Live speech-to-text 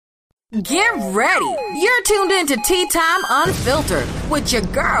Get ready. You're tuned in to Tea Time Unfiltered with your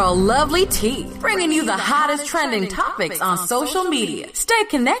girl, Lovely Tea, bringing you the hottest trending topics on social media. Stay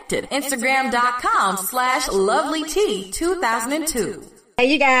connected. Instagram.com/LovelyT2002.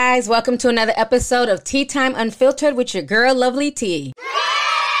 Hey, you guys. Welcome to another episode of Tea Time Unfiltered with your girl, Lovely Tea.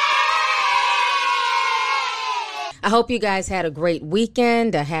 I hope you guys had a great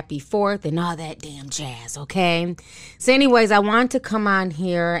weekend, a happy 4th, and all that damn jazz, okay? So anyways, I want to come on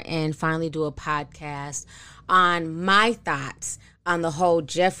here and finally do a podcast on my thoughts on the whole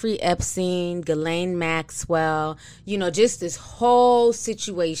Jeffrey Epstein, Ghislaine Maxwell, just this whole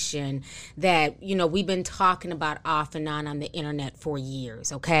situation that, we've been talking about off and on the internet for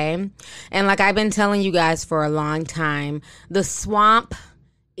years, okay? And like I've been telling you guys for a long time, the swamp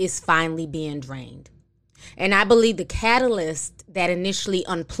is finally being drained. And I believe the catalyst that initially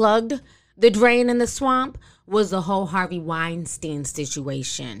unplugged the drain in the swamp was the whole Harvey Weinstein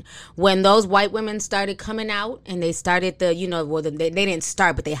situation. When those white women started coming out and they started they didn't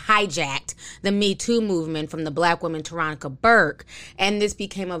start, but they hijacked the Me Too movement from the black woman Veronica Burke. And this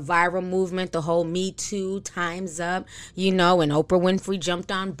became a viral movement, the whole Me Too, Time's Up, and Oprah Winfrey jumped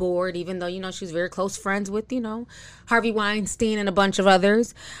on board, even though, she's very close friends with, Harvey Weinstein and a bunch of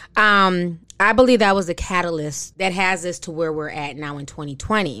others. I believe that was the catalyst that has us to where we're at now in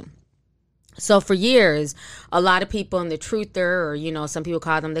 2020. So for years, a lot of people in the truther, or, some people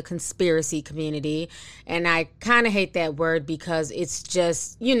call them the conspiracy community. And I kind of hate that word because it's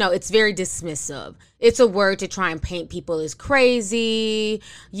just, it's very dismissive. It's a word to try and paint people as crazy,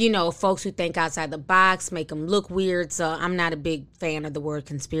 folks who think outside the box, make them look weird. So I'm not a big fan of the word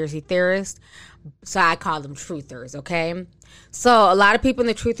conspiracy theorist. So I call them truthers, okay? So a lot of people in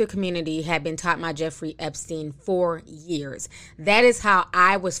the truther community have been talking about Jeffrey Epstein for years. That is how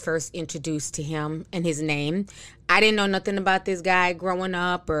I was first introduced to him and his name. I didn't know nothing about this guy growing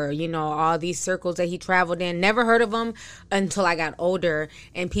up or, all these circles that he traveled in. Never heard of him until I got older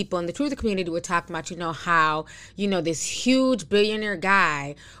and people in the truther community were talking about, how, this huge billionaire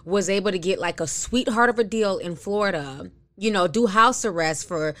guy was able to get like a sweetheart of a deal in Florida, do house arrest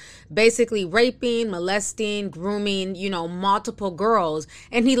for basically raping, molesting, grooming, multiple girls.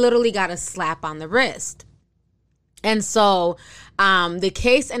 And he literally got a slap on the wrist. And so the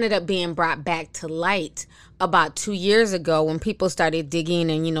case ended up being brought back to light about 2 years ago when people started digging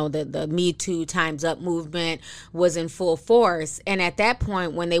and, the Me Too Time's Up movement was in full force. And at that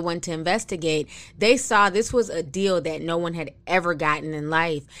point, when they went to investigate, they saw this was a deal that no one had ever gotten in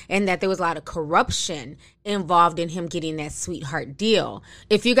life and that there was a lot of corruption involved in him getting that sweetheart deal.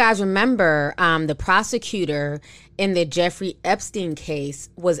 If you guys remember, the prosecutor in the Jeffrey Epstein case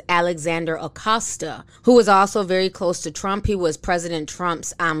was Alexander Acosta, who was also very close to Trump. He was President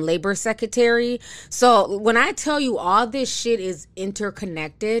Trump's labor secretary. So when I tell you all this shit is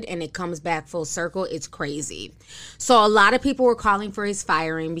interconnected and it comes back full circle, it's crazy. So a lot of people were calling for his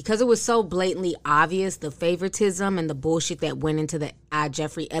firing because it was so blatantly obvious, the favoritism and the bullshit that went into the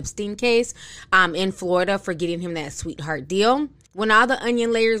Jeffrey Epstein case in Florida for getting him that sweetheart deal. When all the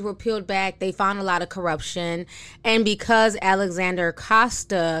onion layers were peeled back, they found a lot of corruption. And because Alexander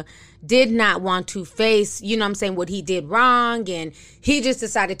Acosta did not want to face, what he did wrong, and he just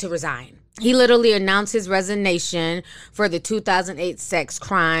decided to resign. He literally announced his resignation for the 2008 sex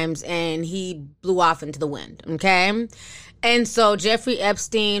crimes, and he blew off into the wind, okay? And so Jeffrey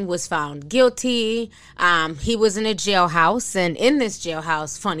Epstein was found guilty. He was in a jailhouse, and in this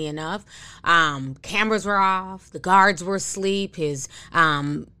jailhouse, funny enough, cameras were off, the guards were asleep, his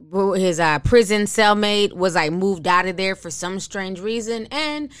prison cellmate was moved out of there for some strange reason,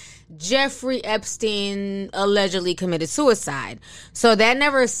 and Jeffrey Epstein allegedly committed suicide. So that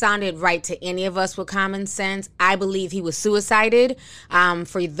never sounded right to any of us with common sense. I believe he was suicided.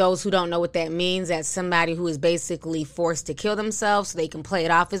 For those who don't know what that means, that's somebody who is basically forced to kill themselves so they can play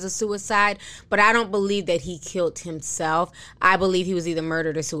it off as a suicide. But I don't believe that he killed himself. I believe he was either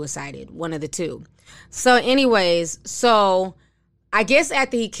murdered or suicided, one of the two. So anyways, I guess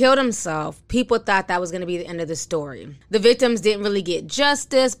after he killed himself, people thought that was going to be the end of the story. The victims didn't really get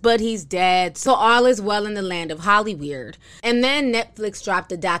justice, but he's dead, so all is well in the land of Hollyweird. And then Netflix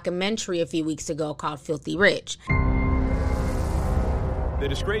dropped a documentary a few weeks ago called Filthy Rich. The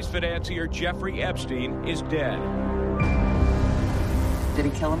disgraced financier Jeffrey Epstein is dead. Did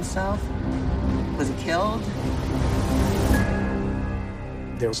he kill himself? Was he killed?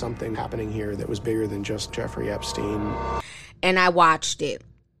 There was something happening here that was bigger than just Jeffrey Epstein. And I watched it.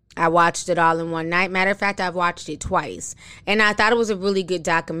 I watched it all in one night. Matter of fact, I've watched it twice. And I thought it was a really good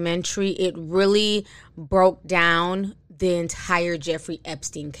documentary. It really broke down the entire Jeffrey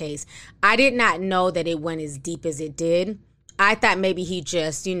Epstein case. I did not know that it went as deep as it did. I thought maybe he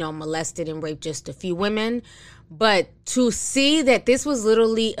just, molested and raped just a few women. But to see that this was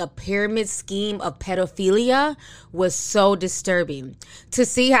literally a pyramid scheme of pedophilia was so disturbing. To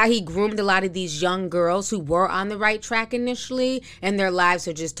see how he groomed a lot of these young girls who were on the right track initially and their lives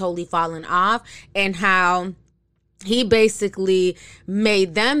are just totally falling off, and how he basically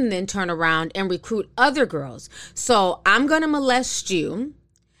made them then turn around and recruit other girls. So I'm going to molest you.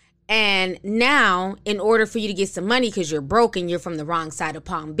 And now, in order for you to get some money, because you're broke and you're from the wrong side of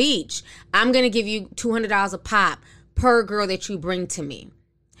Palm Beach, I'm going to give you $200 a pop per girl that you bring to me.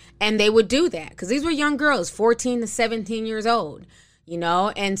 And they would do that because these were young girls, 14 to 17 years old,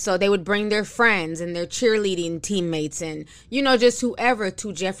 and so they would bring their friends and their cheerleading teammates and, just whoever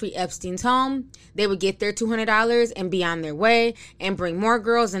to Jeffrey Epstein's home. They would get their $200 and be on their way and bring more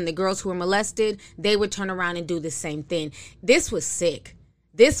girls, and the girls who were molested, they would turn around and do the same thing. This was sick.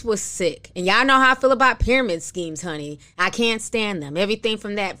 This was sick. And y'all know how I feel about pyramid schemes, honey. I can't stand them. Everything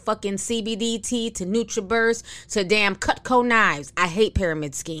from that fucking CBD tea to NutriBurst to damn Cutco knives. I hate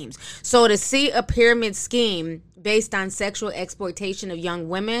pyramid schemes. So to see a pyramid scheme based on sexual exploitation of young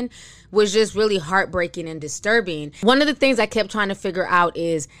women was just really heartbreaking and disturbing. One of the things I kept trying to figure out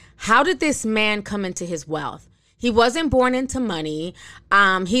is, how did this man come into his wealth? He wasn't born into money.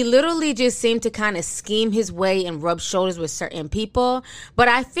 He literally just seemed to kind of scheme his way and rub shoulders with certain people. But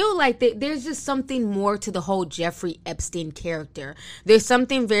I feel like there's just something more to the whole Jeffrey Epstein character. There's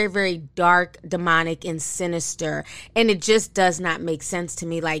something very, very dark, demonic, and sinister. And it just does not make sense to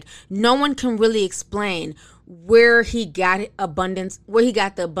me. Like, no one can really explain where he got the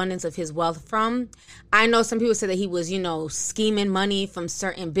abundance of his wealth from. I know some people say that he was, scheming money from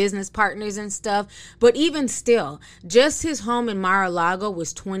certain business partners and stuff. But even still, just his home in Mar-a-Lago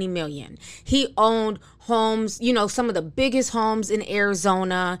was $20 million. He owned homes, some of the biggest homes in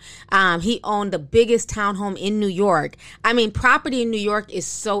Arizona. He owned the biggest townhome in New York. I mean, property in New York is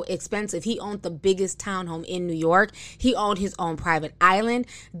so expensive. He owned the biggest townhome in New York. He owned his own private island.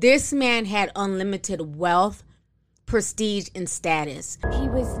 This man had unlimited wealth, prestige, and status. He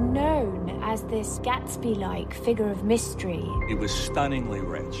was known as this Gatsby-like figure of mystery. He was stunningly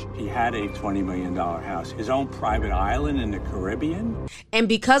rich. He had a $20 million house, his own private island in the Caribbean. And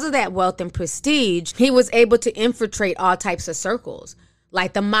because of that wealth and prestige, he was able to infiltrate all types of circles,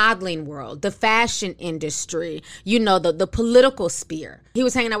 like the modeling world, the fashion industry, the political sphere. He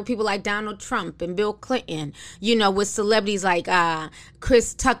was hanging out with people like Donald Trump and Bill Clinton, with celebrities like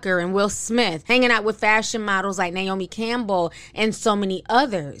Chris Tucker and Will Smith, hanging out with fashion models like Naomi Campbell and so many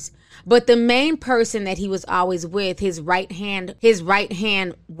others. But the main person that he was always with, his right hand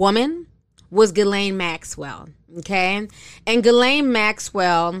woman, was Ghislaine Maxwell, okay? And Ghislaine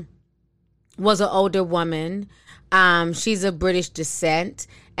Maxwell was an older woman. She's of British descent,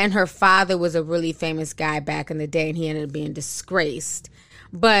 and her father was a really famous guy back in the day, and he ended up being disgraced.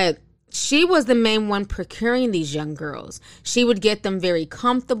 But she was the main one procuring these young girls. She would get them very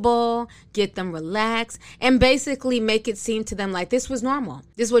comfortable, get them relaxed, and basically make it seem to them like this was normal.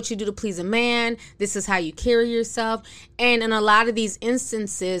 This is what you do to please a man. This is how you carry yourself. And in a lot of these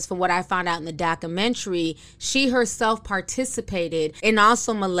instances, from what I found out in the documentary, she herself participated in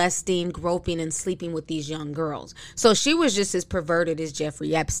also molesting, groping, and sleeping with these young girls. So she was just as perverted as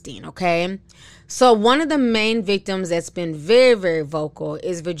Jeffrey Epstein, okay? So one of the main victims that's been very, very vocal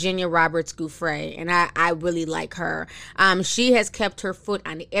is Virginia Roberts Giuffre, and I really like her. She has kept her foot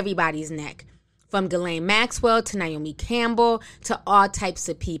on everybody's neck, from Ghislaine Maxwell to Naomi Campbell to all types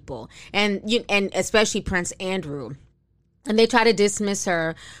of people, and especially Prince Andrew. And they try to dismiss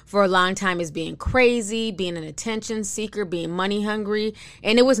her for a long time as being crazy, being an attention seeker, being money hungry,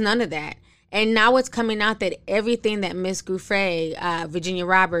 and it was none of that. And now it's coming out that everything that Miss Giuffre, Virginia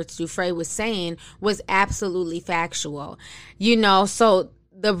Roberts Giuffre, was saying was absolutely factual. So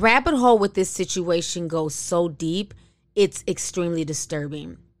the rabbit hole with this situation goes so deep, it's extremely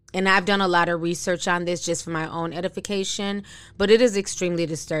disturbing. And I've done a lot of research on this just for my own edification, but it is extremely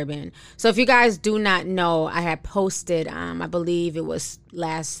disturbing. So if you guys do not know, I had posted, I believe it was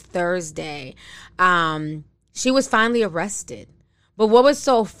last Thursday, she was finally arrested. But what was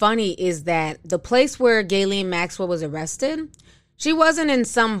so funny is that the place where Ghislaine Maxwell was arrested, she wasn't in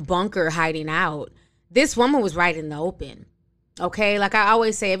some bunker hiding out. This woman was right in the open. Okay, like I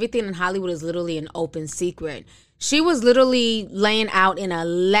always say, everything in Hollywood is literally an open secret. She was literally laying out in a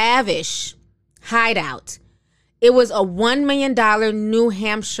lavish hideout. It was a $1 million New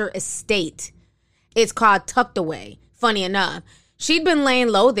Hampshire estate. It's called Tucked Away. Funny enough, she'd been laying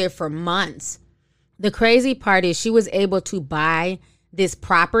low there for months. The crazy part is she was able to buy this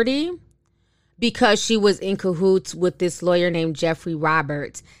property because she was in cahoots with this lawyer named Jeffrey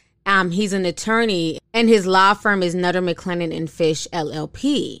Roberts. He's an attorney, and his law firm is Nutter, McLennan and Fish,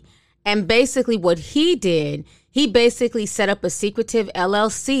 LLP. And basically what he did, he basically set up a secretive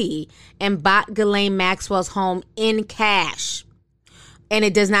LLC and bought Ghislaine Maxwell's home in cash. And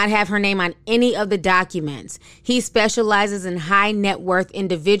it does not have her name on any of the documents. He specializes in high net worth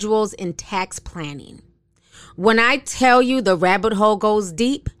individuals in tax planning. When I tell you the rabbit hole goes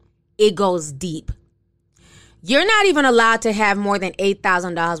deep, it goes deep. You're not even allowed to have more than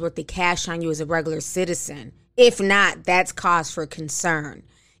 $8,000 worth of cash on you as a regular citizen. If not, that's cause for concern.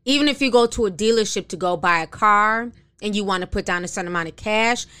 Even if you go to a dealership to go buy a car and you want to put down a certain amount of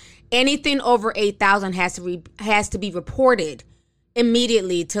cash, anything over $8,000 has to be reported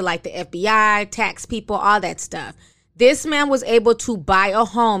immediately to like the FBI, tax people, all that stuff. This man was able to buy a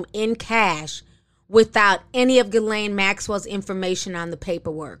home in cash without any of Ghislaine Maxwell's information on the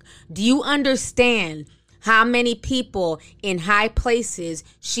paperwork. Do you understand how many people in high places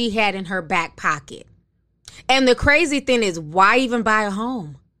she had in her back pocket? And the crazy thing is, why even buy a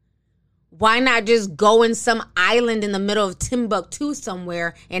home? Why not just go in some island in the middle of Timbuktu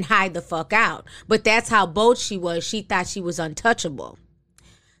somewhere and hide the fuck out? But that's how bold she was. She thought she was untouchable.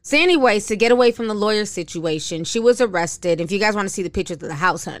 So anyways, to get away from the lawyer situation, she was arrested. If you guys want to see the pictures of the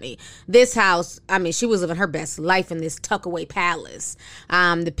house, honey, this house, I mean, she was living her best life in this tuckaway palace.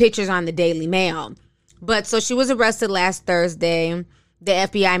 The pictures on the Daily Mail. But so she was arrested last Thursday. The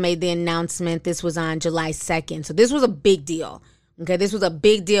FBI made the announcement. This was on July 2nd. So this was a big deal. Okay, this was a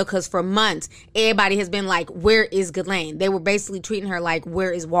big deal because for months, everybody has been like, where is Ghislaine? They were basically treating her like,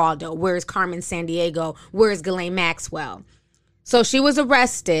 where is Waldo? Where is Carmen Sandiego? Where is Ghislaine Maxwell? So she was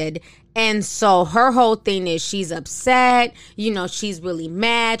arrested. And so her whole thing is she's upset. You know, she's really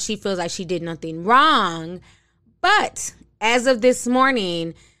mad. She feels like she did nothing wrong. But as of this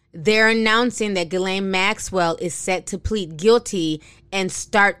morning, they're announcing that Ghislaine Maxwell is set to plead guilty and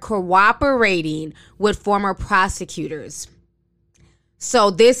start cooperating with former prosecutors.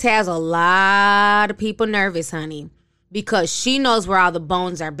 So this has a lot of people nervous, honey, because she knows where all the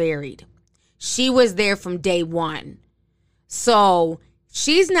bones are buried. She was there from day one. So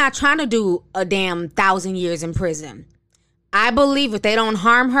she's not trying to do a damn 1,000 years in prison. I believe if they don't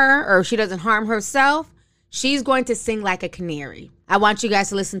harm her or if she doesn't harm herself, she's going to sing like a canary. I want you guys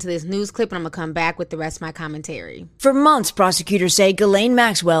to listen to this news clip, and I'm going to come back with the rest of my commentary. For months, prosecutors say Ghislaine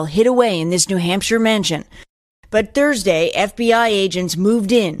Maxwell hid away in this New Hampshire mansion. But Thursday, FBI agents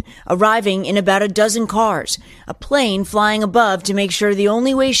moved in, arriving in about a dozen cars, a plane flying above to make sure the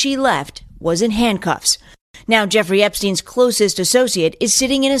only way she left was in handcuffs. Now, Jeffrey Epstein's closest associate is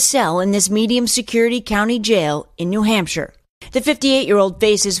sitting in a cell in this medium security county jail in New Hampshire. The 58-year-old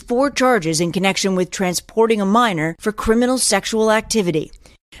faces 4 charges in connection with transporting a minor for criminal sexual activity.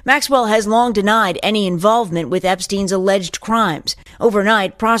 Maxwell has long denied any involvement with Epstein's alleged crimes.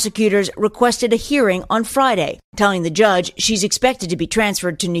 Overnight, prosecutors requested a hearing on Friday, telling the judge she's expected to be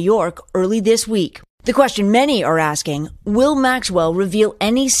transferred to New York early this week. The question many are asking, will Maxwell reveal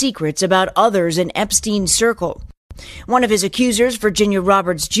any secrets about others in Epstein's circle? One of his accusers, Virginia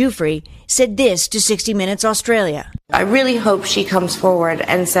Roberts Giuffre, said this to 60 Minutes Australia. I really hope she comes forward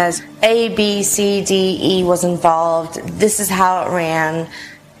and says A, B, C, D, E was involved. This is how it ran.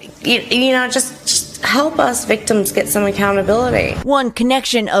 You know, just help us victims get some accountability. One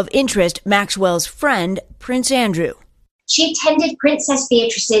connection of interest, Maxwell's friend, Prince Andrew. She attended Princess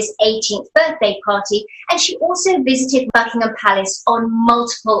Beatrice's 18th birthday party, and she also visited Buckingham Palace on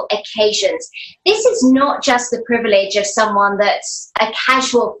multiple occasions. This is not just the privilege of someone that's a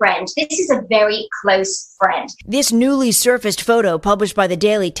casual friend. This is a very close friend. This newly surfaced photo published by the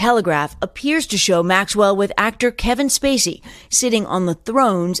Daily Telegraph appears to show Maxwell with actor Kevin Spacey sitting on the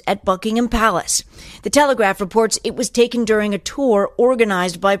thrones at Buckingham Palace. The Telegraph reports it was taken during a tour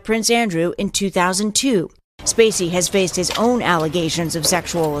organized by Prince Andrew in 2002. Spacey has faced his own allegations of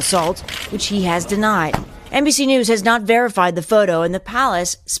sexual assault, which he has denied. NBC News has not verified the photo, and the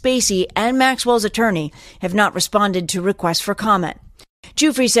palace, Spacey, and Maxwell's attorney have not responded to requests for comment.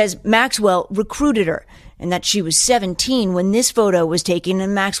 Giuffre says Maxwell recruited her and that she was 17 when this photo was taken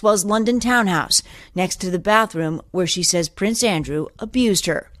in Maxwell's London townhouse, next to the bathroom where she says Prince Andrew abused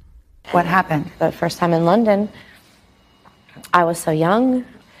her. What happened? The first time in London, I was so young.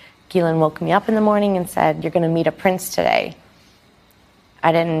 Ghislaine woke me up in the morning and said, "You're going to meet a prince today."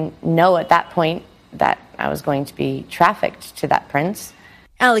 I didn't know at that point that I was going to be trafficked to that prince.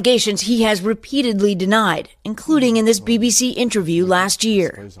 Allegations he has repeatedly denied, including in this BBC interview last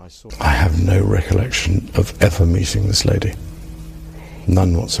year. I have no recollection of ever meeting this lady.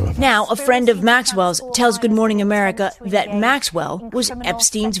 None whatsoever. Now, a friend of Maxwell's tells Good Morning America that Maxwell was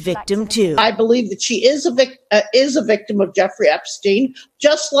Epstein's victim, too. I believe that she is a victim of Jeffrey Epstein,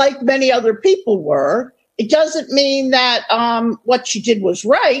 just like many other people were. It doesn't mean that what she did was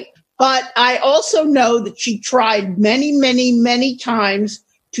right, but I also know that she tried many, many, many times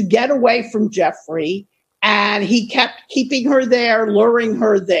to get away from Jeffrey, and he kept keeping her there, luring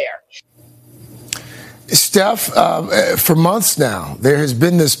her there. Steph, for months now, there has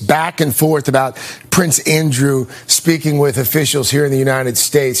been this back and forth about Prince Andrew speaking with officials here in the United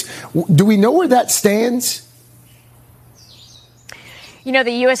States. Do we know where that stands? You know,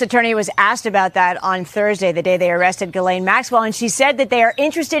 the U.S. attorney was asked about that on Thursday, the day they arrested Ghislaine Maxwell, and she said that they are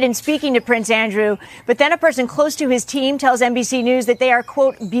interested in speaking to Prince Andrew. But then a person close to his team tells NBC News that they are,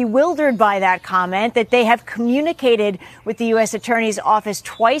 quote, bewildered by that comment, that they have communicated with the U.S. attorney's office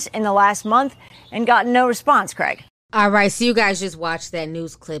twice in the last month and gotten no response, Craig. All right, so you guys just watched that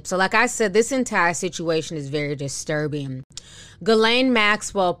news clip. So like I said, this entire situation is very disturbing. Ghislaine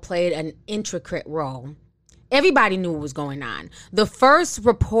Maxwell played an intricate role. Everybody knew what was going on. The first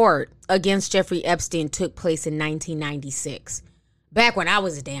report against Jeffrey Epstein took place in 1996, back when I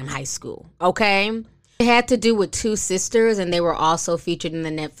was a damn high school, okay? It had to do with two sisters, and they were also featured in the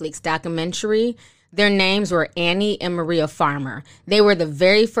Netflix documentary. Their names were Annie and Maria Farmer. They were the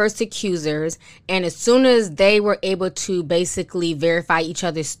very first accusers, and as soon as they were able to basically verify each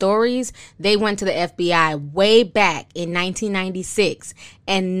other's stories, they went to the FBI way back in 1996,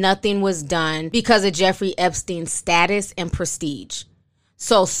 and nothing was done because of Jeffrey Epstein's status and prestige.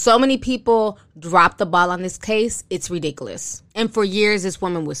 So many people dropped the ball on this case. It's ridiculous. And for years, this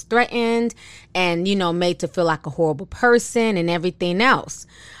woman was threatened and, made to feel like a horrible person and everything else.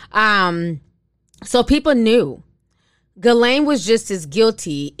 So people knew Ghislaine was just as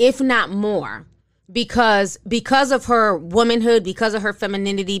guilty, if not more, because of her womanhood, because of her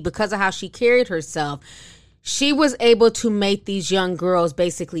femininity, because of how she carried herself. She was able to make these young girls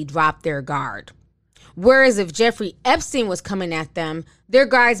basically drop their guard. Whereas if Jeffrey Epstein was coming at them, their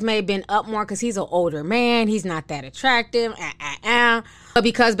guards may have been up more because he's an older man. He's not that attractive. But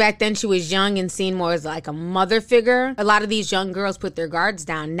because back then she was young and seen more as like a mother figure, a lot of these young girls put their guards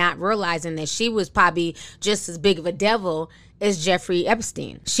down, not realizing that she was probably just as big of a devil as Jeffrey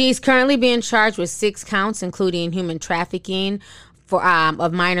Epstein. She's currently being charged with 6 counts, including human trafficking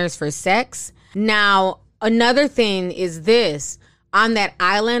of minors for sex. Now, another thing is this. On that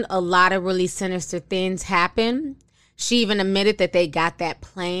island, a lot of really sinister things happen. She even admitted that they got that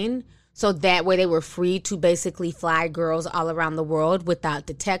plane so that way they were free to basically fly girls all around the world without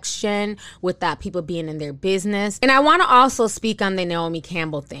detection, without people being in their business. And I want to also speak on the Naomi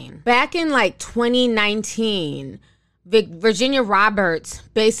Campbell thing. Back in 2019, Virginia Roberts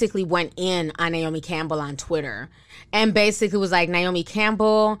basically went in on Naomi Campbell on Twitter and basically was like, Naomi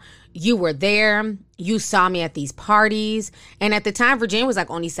Campbell, you were there. You saw me at these parties. And at the time, Virginia was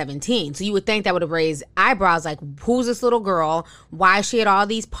only 17. So you would think that would have raised eyebrows like, who's this little girl? Why is she at all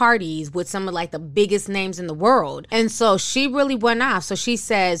these parties with some of the biggest names in the world? And so she really went off. So she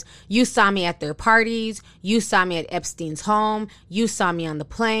says, you saw me at their parties. You saw me at Epstein's home. You saw me on the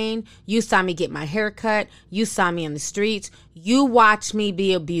plane. You saw me get my hair cut. You saw me in the streets. You watched me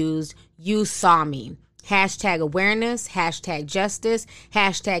be abused. You saw me. Hashtag awareness, hashtag justice,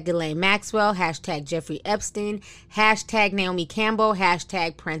 hashtag Ghislaine Maxwell, hashtag Jeffrey Epstein, hashtag Naomi Campbell,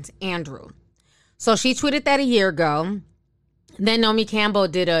 hashtag Prince Andrew. So she tweeted that a year ago. Then Naomi Campbell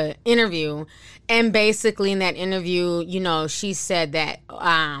did an interview. And basically in that interview, she said that,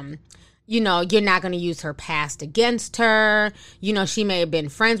 you're not going to use her past against her. She may have been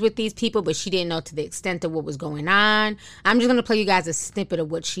friends with these people, but she didn't know to the extent of what was going on. I'm just going to play you guys a snippet of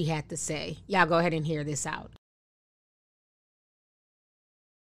what she had to say. Y'all go ahead and hear this out.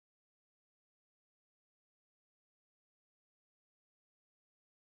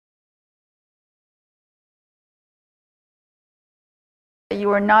 You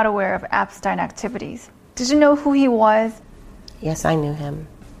were not aware of Epstein activities. Did you know who he was? Yes, I knew him.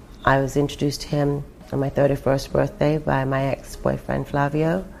 I was introduced to him on my 31st birthday by my ex-boyfriend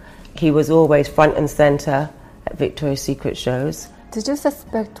Flavio. He was always front and center at Victoria's Secret shows. Did you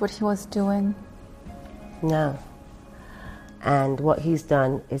suspect what he was doing? No. And what he's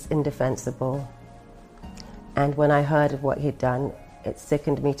done is indefensible. And when I heard of what he'd done, it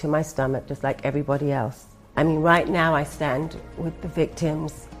sickened me to my stomach, just like everybody else. I mean, right now I stand with the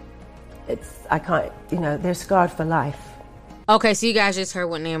victims. I can't, they're scarred for life. Okay, so you guys just heard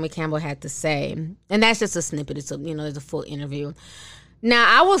what Naomi Campbell had to say. And that's just a snippet. It's there's a full interview. Now,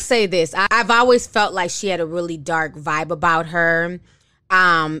 I will say this. I've always felt like she had a really dark vibe about her.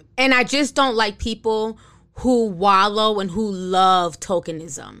 And I just don't like people who wallow and who love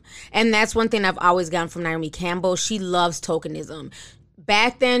tokenism. And that's one thing I've always gotten from Naomi Campbell. She loves tokenism.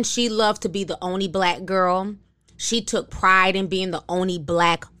 Back then, she loved to be the only black girl. She took pride in being the only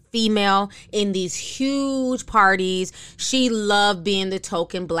black female in these huge parties. She loved being the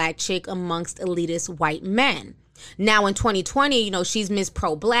token black chick amongst elitist white men. Now in 2020, you know, she's Miss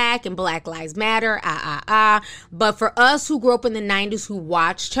Pro-Black and Black Lives Matter, But for us who grew up in the 90s who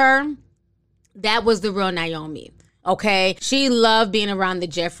watched her, that was the real Naomi. Okay, she loved being around the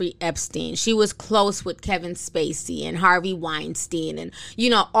Jeffrey Epstein. She was close with Kevin Spacey and Harvey Weinstein and, you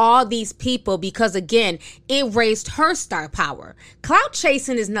know, all these people because, again, it raised her star power. Clout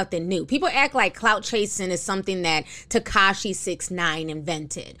chasing is nothing new. People act like clout chasing is something that Tekashi 6ix9ine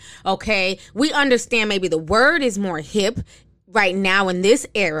invented. Okay, we understand maybe the word is more hip right now in this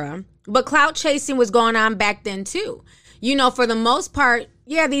era, but clout chasing was going on back then too. You know, for the most part,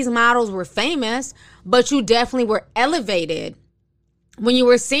 yeah, these models were famous, but you definitely were elevated when you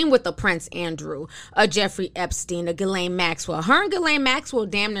were seen with a Prince Andrew, a Jeffrey Epstein, a Ghislaine Maxwell. Her and Ghislaine Maxwell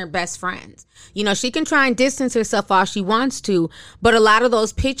damn near best friends. You know, she can try and distance herself all she wants to, but a lot of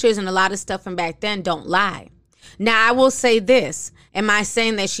those pictures and a lot of stuff from back then don't lie. Now, I will say this. Am I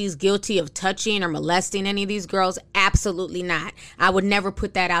saying that she's guilty of touching or molesting any of these girls? Absolutely not. I would never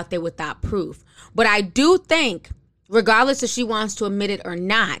put that out there without proof. But I do think, regardless if she wants to admit it or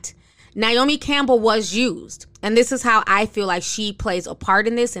not, Naomi Campbell was used. And this is how I feel like she plays a part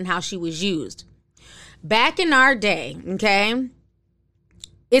in this and how she was used. Back in our day, okay,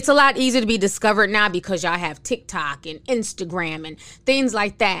 it's a lot easier to be discovered now because y'all have TikTok and Instagram and things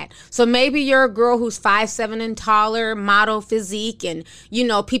like that. So maybe you're a girl who's 5'7" and taller, model physique, and, you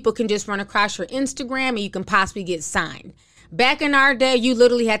know, people can just run across your Instagram and you can possibly get signed. Back in our day, you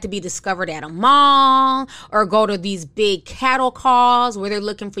literally had to be discovered at a mall or go to these big cattle calls where they're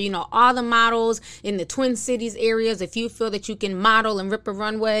looking for, you know, all the models in the Twin Cities areas. If you feel that you can model and rip a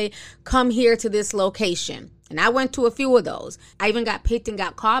runway, come here to this location. And I went to a few of those. I even got picked and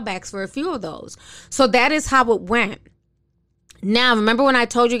got callbacks for a few of those. So that is how it went. Now, remember when I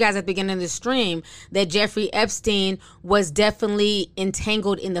told you guys at the beginning of the stream that Jeffrey Epstein was definitely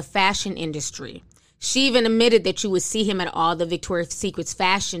entangled in the fashion industry? She even admitted that you would see him at all the Victoria's Secret's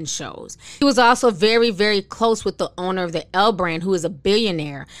fashion shows. He was also very, very close with the owner of the L brand, who is a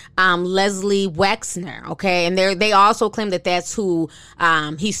billionaire, Leslie Wexner, okay? And they also claim that that's who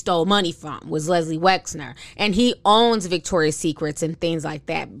he stole money from, was Leslie Wexner. And he owns Victoria's Secrets and things like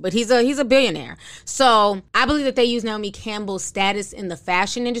that. But he's a billionaire. So I believe that they use Naomi Campbell's status in the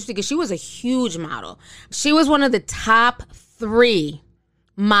fashion industry because she was a huge model. She was one of the top 3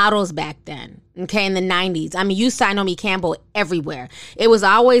 models back then, okay, in the 90s. I mean, you saw Naomi Campbell everywhere. It was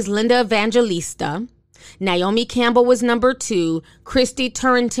always Linda Evangelista. Naomi Campbell was number 2. Christy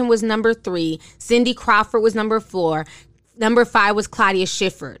Turlington was number 3. Cindy Crawford was number 4. Number 5 was Claudia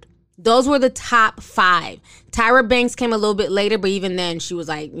Schiffer. Those were the top 5. Tyra Banks came a little bit later, but even then she was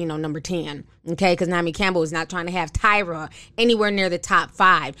like, you know, number 10. Okay, because Naomi Campbell was not trying to have Tyra anywhere near the top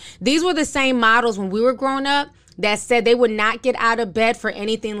 5. These were the same models when we were growing up that said they would not get out of bed for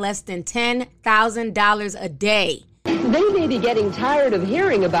anything less than $10,000 a day. They may be getting tired of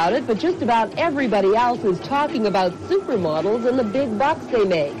hearing about it, but just about everybody else is talking about supermodels and the big bucks they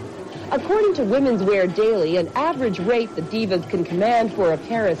make. According to Women's Wear Daily, an average rate the divas can command for a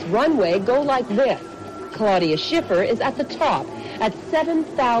Paris runway go like this. Claudia Schiffer is at the top at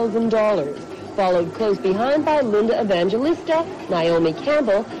 $7,000. Followed close behind by Linda Evangelista, Naomi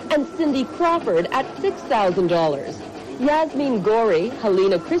Campbell, and Cindy Crawford at $6,000. Yasmin Gori,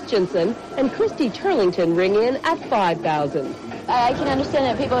 Helena Christensen, and Christy Turlington ring in at $5,000. I can understand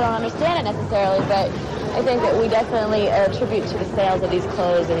that people don't understand it necessarily, but I think that we definitely are a tribute to the sales of these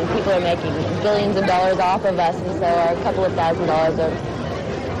clothes, and people are making billions of dollars off of us, and so a couple of $1,000s are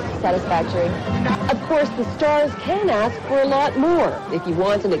satisfactory. Of course, the stars can ask for a lot more. If you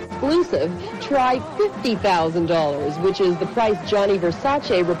want an exclusive, try $50,000, which is the price Gianni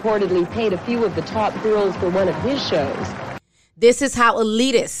Versace reportedly paid a few of the top girls for one of his shows. This is how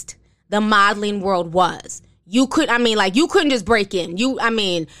elitist the modeling world was. You couldn't just break in.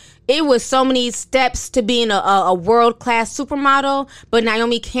 It was so many steps to being a world-class supermodel, but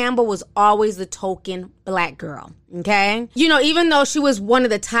Naomi Campbell was always the token black girl, okay? You know, even though she was one of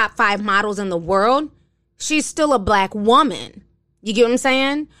the top 5 models in the world, she's still a black woman. You get what I'm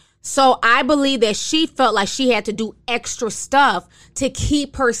saying? So I believe that she felt like she had to do extra stuff to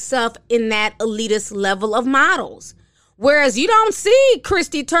keep herself in that elitist level of models. Whereas you don't see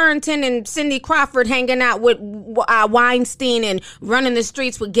Christy Turlington and Cindy Crawford hanging out with Weinstein and running the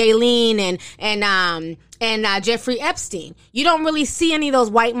streets with Ghislaine and Jeffrey Epstein. You don't really see any of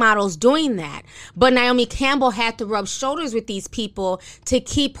those white models doing that. But Naomi Campbell had to rub shoulders with these people to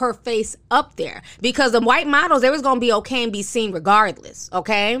keep her face up there. Because the white models, they was going to be okay and be seen regardless,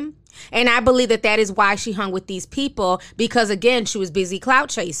 okay? And I believe that is why she hung with these people, because, again, she was busy clout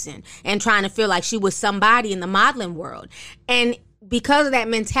chasing and trying to feel like she was somebody in the modeling world. And because of that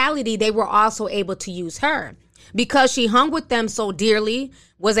mentality, they were also able to use her. Because she hung with them so dearly,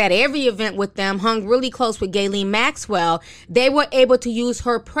 was at every event with them, hung really close with Ghislaine Maxwell, they were able to use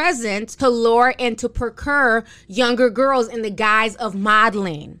her presence to lure and to procure younger girls in the guise of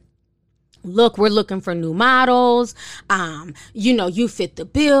modeling. Look, we're looking for new models. You fit the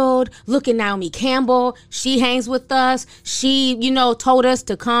build. Look at Naomi Campbell. She hangs with us. She, told us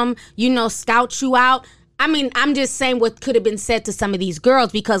to come, scout you out. I mean, I'm just saying what could have been said to some of these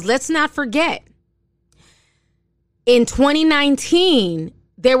girls, because let's not forget, in 2019,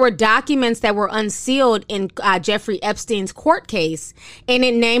 there were documents that were unsealed in Jeffrey Epstein's court case, and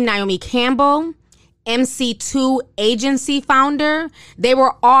it named Naomi Campbell, MC2 agency founder. They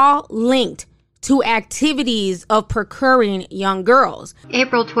were all linked to activities of procuring young girls.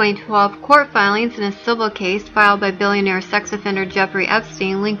 April 2012 court filings in a civil case filed by billionaire sex offender Jeffrey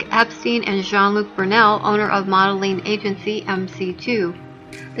Epstein link Epstein and Jean-Luc Brunel, owner of modeling agency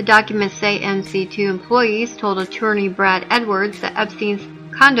MC2. The documents say MC2 employees told attorney Brad Edwards that Epstein's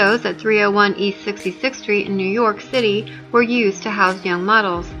condos at 301 East 66th Street in New York City were used to house young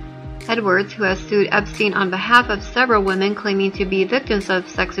models. Edwards, who has sued Epstein on behalf of several women claiming to be victims of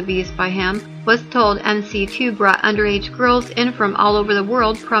sex abuse by him, was told MC2 brought underage girls in from all over the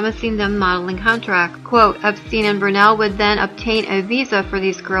world, promising them modeling contracts. Quote, Epstein and Brunel would then obtain a visa for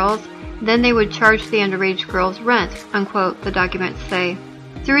these girls, then they would charge the underage girls rent, unquote, the documents say.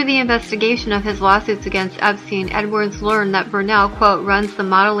 Through the investigation of his lawsuits against Epstein, Edwards learned that Brunel, quote, runs the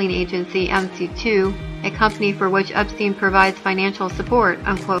modeling agency MC2, a company for which Epstein provides financial support,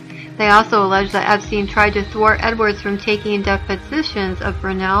 unquote. They also allege that Epstein tried to thwart Edwards from taking depositions of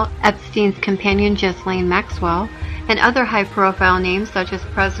Brunel, Epstein's companion Ghislaine Maxwell, and other high-profile names such as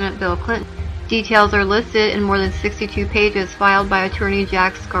President Bill Clinton. Details are listed in more than 62 pages filed by attorney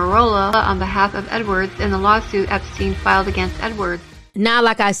Jack Scarola on behalf of Edwards in the lawsuit Epstein filed against Edwards. Now,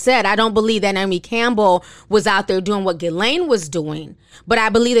 like I said, I don't believe that Naomi Campbell was out there doing what Ghislaine was doing, but I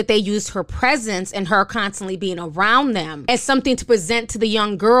believe that they used her presence and her constantly being around them as something to present to the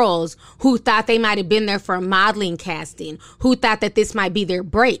young girls who thought they might have been there for a modeling casting, who thought that this might be their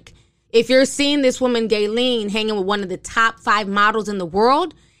break. If you're seeing this woman, Ghislaine, hanging with one of the top 5 models in the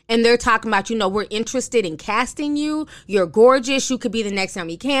world, and they're talking about, we're interested in casting you, you're gorgeous, you could be the next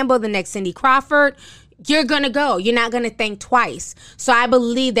Naomi Campbell, the next Cindy Crawford, you're going to go. You're not going to think twice. So I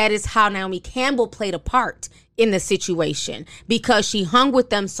believe that is how Naomi Campbell played a part in the situation, because she hung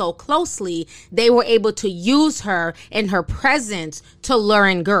with them so closely, they were able to use her and her presence to lure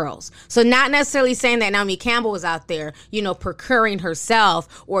in girls. So not necessarily saying that Naomi Campbell was out there, procuring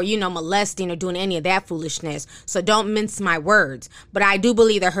herself or, molesting or doing any of that foolishness. So don't mince my words. But I do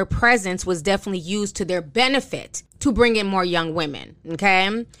believe that her presence was definitely used to their benefit to bring in more young women,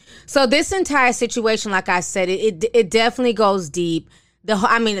 okay? So this entire situation, like I said, it definitely goes deep.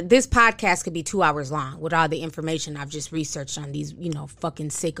 This podcast could be 2 hours long with all the information I've just researched on these, fucking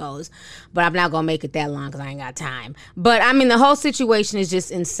sickos. But I'm not going to make it that long because I ain't got time. But, the whole situation is just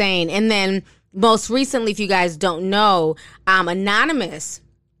insane. And then most recently, if you guys don't know, Anonymous,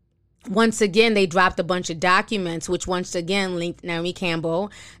 once again, they dropped a bunch of documents, which once again linked Naomi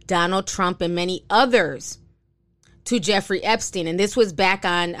Campbell, Donald Trump, and many others to Jeffrey Epstein. And this was back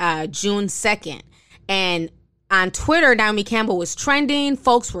on June 2nd. And on Twitter, Naomi Campbell was trending.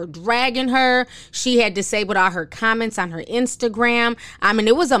 Folks were dragging her. She had disabled all her comments on her Instagram.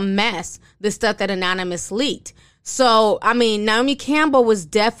 It was a mess, the stuff that Anonymous leaked. So, Naomi Campbell was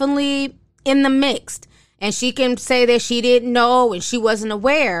definitely in the mix. And she can say that she didn't know and she wasn't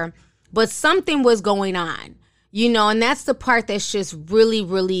aware, but something was going on. And that's the part that's just really,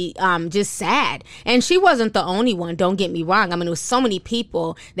 really just sad. And she wasn't the only one, don't get me wrong. There was so many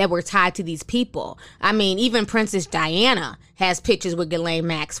people that were tied to these people. Even Princess Diana has pictures with Ghislaine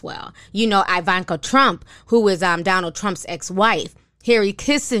Maxwell. Ivanka Trump, who is Donald Trump's ex-wife. Harry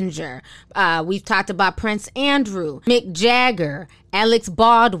Kissinger. We've talked about Prince Andrew, Mick Jagger, Alex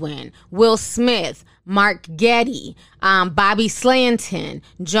Baldwin, Will Smith, Mark Getty, Bobby Slayton,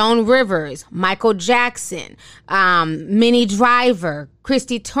 Joan Rivers, Michael Jackson, Minnie Driver,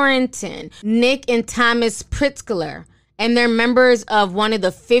 Christy Turlington, Nick and Thomas Pritzker, and they're members of one of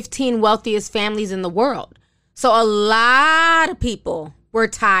the 15 wealthiest families in the world. So a lot of people were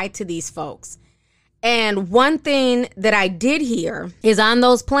tied to these folks. And one thing that I did hear is on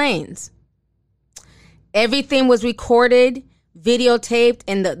those planes, everything was recorded, videotaped,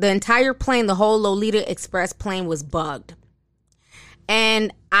 and the entire plane, the whole Lolita Express plane was bugged.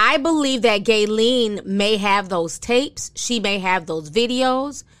 And I believe that Ghislaine may have those tapes. She may have those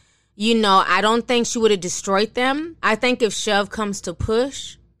videos. You know, I don't think she would have destroyed them. I think if shove comes to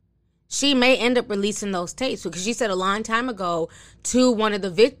push, she may end up releasing those tapes, because she said a long time ago to one of the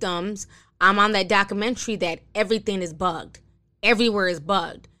victims, I'm on that documentary, that everything is bugged. Everywhere is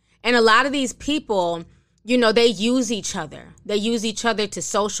bugged. And a lot of these people, you know, they use each other. They use each other to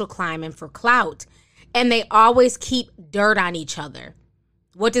social climb and for clout. And they always keep dirt on each other.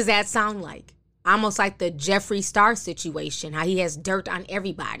 What does that sound like? Almost like the Jeffree Star situation, how he has dirt on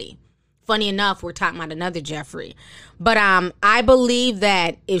everybody. Funny enough, we're talking about another Jeffree. But I believe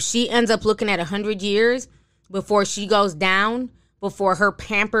that if she ends up looking at 100 years before she goes down, before her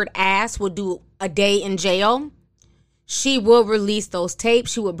pampered ass will do a day in jail, she will release those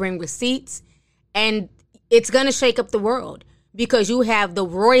tapes. She will bring receipts. And it's going to shake up the world, because you have the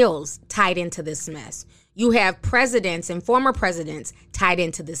royals tied into this mess. You have presidents and former presidents tied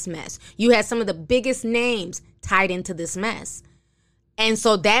into this mess. You have some of the biggest names tied into this mess. And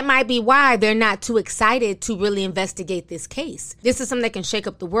so that might be why they're not too excited to really investigate this case. This is something that can shake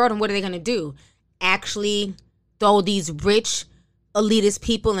up the world. And what are they going to do? Actually throw these rich, elitist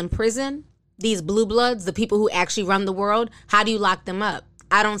people in prison? These blue bloods, the people who actually run the world? How do you lock them up?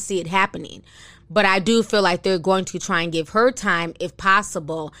 I don't see it happening. But I do feel like they're going to try and give her time if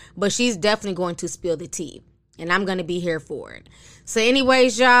possible. But she's definitely going to spill the tea. And I'm going to be here for it. So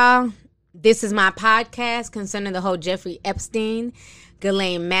anyways, y'all, this is my podcast concerning the whole Jeffrey Epstein,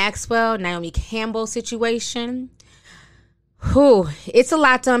 Ghislaine Maxwell, Naomi Campbell situation. Whew, it's a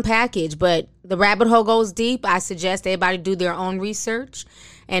lot to unpackage, but the rabbit hole goes deep. I suggest everybody do their own research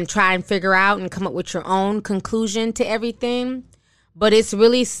and try and figure out and come up with your own conclusion to everything. But it's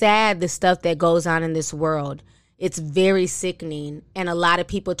really sad, the stuff that goes on in this world. It's very sickening, and a lot of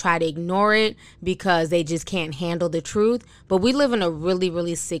people try to ignore it because they just can't handle the truth. But we live in a really,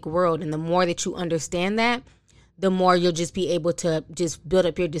 really sick world, and the more that you understand that, the more you'll just be able to just build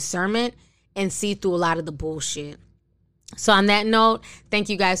up your discernment and see through a lot of the bullshit. So on that note, thank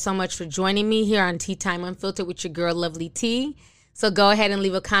you guys so much for joining me here on Tea Time Unfiltered with your girl, Lovely T. So go ahead and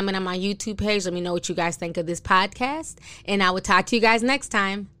leave a comment on my YouTube page. Let me know what you guys think of this podcast. And I will talk to you guys next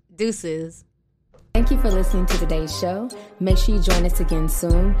time. Deuces. Thank you for listening to today's show. Make sure you join us again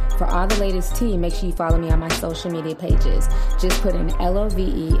soon. For all the latest tea, make sure you follow me on my social media pages. Just put in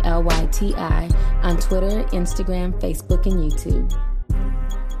LOVELYTI on Twitter, Instagram, Facebook, and YouTube.